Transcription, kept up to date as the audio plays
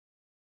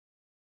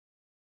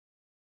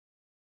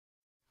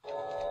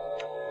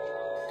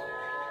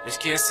Just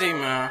can't see,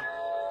 man.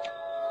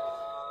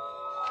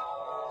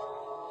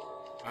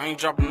 I ain't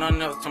dropping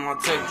nothing else till my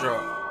tape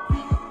drop.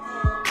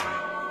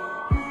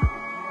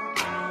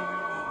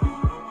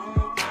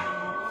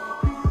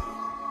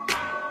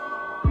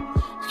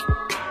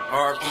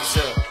 R.I.P.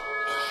 Seth.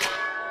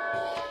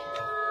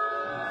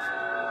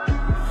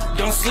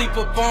 Don't sleep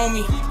up on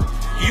me.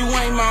 You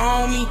ain't my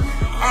homie.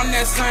 I'm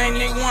that same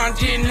nigga when I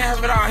didn't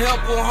have it, I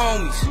help with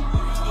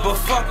homies. But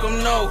fuck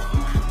them, no.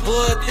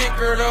 Blood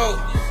thicker though.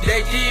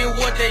 They did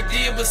what they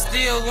did, but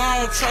still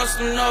I don't trust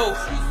them, no.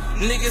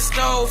 Niggas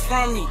stole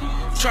from me,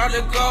 tried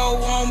to go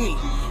on me.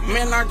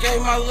 Man, I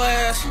gave my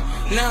last,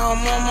 now I'm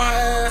on my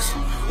ass.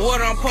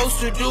 What I'm supposed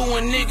to do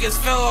when niggas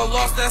fell or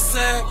lost that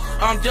sack?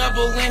 I'm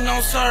doubling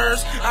on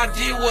sirs, I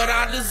did what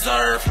I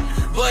deserve.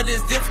 But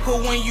it's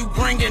difficult when you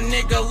bring a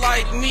nigga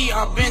like me.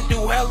 I've been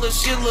through hella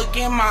shit, look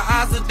in my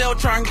eyes, they'll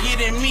try and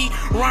get in me.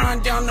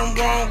 Riding down them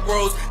wrong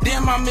roads,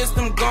 damn I miss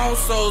them gone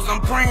souls.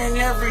 I'm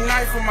praying every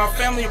night for my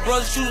family,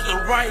 brothers choose the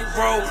right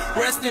road.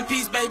 Rest in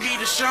peace, baby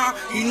Deshaun,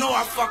 you know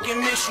I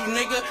fucking miss you,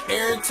 nigga.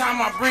 Every time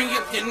I bring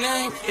up your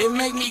name, it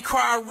make me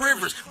cry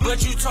rivers.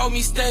 But you told me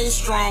stay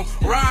strong,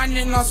 riding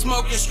and I'm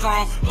smoking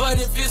strong.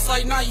 But if it's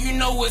like now, you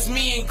know it's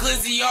me and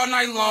Glizzy all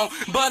night long.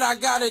 But I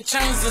gotta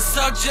change the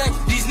subject,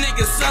 these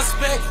niggas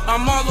suspect.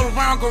 I'm all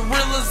around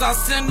gorillas, I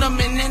send them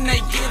and then they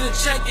get a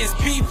check. It's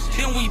beef,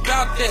 then we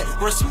bout that.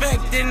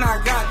 Respect, then I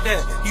got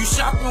that. You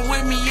shopping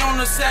with me on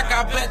the sack,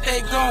 I bet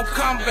they gon'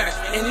 come back.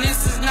 And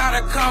this is not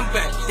a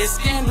comeback, it's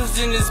scandals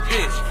in this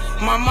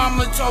bitch. My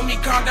mama told me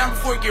calm down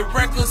before you get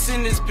reckless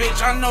in this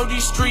bitch. I know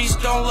these streets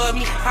don't love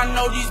me, I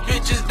know these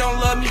bitches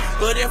don't love me.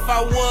 But if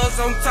I was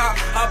on top,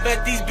 I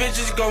bet these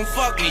bitches gon'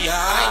 fuck me,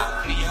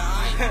 alright?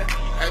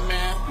 Hey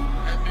man,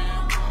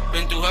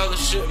 been through hella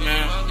shit,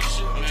 man.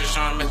 I'm just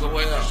trying to make a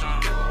way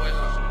out.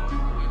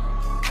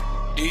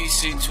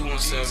 DEC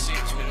 217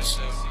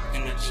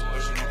 in the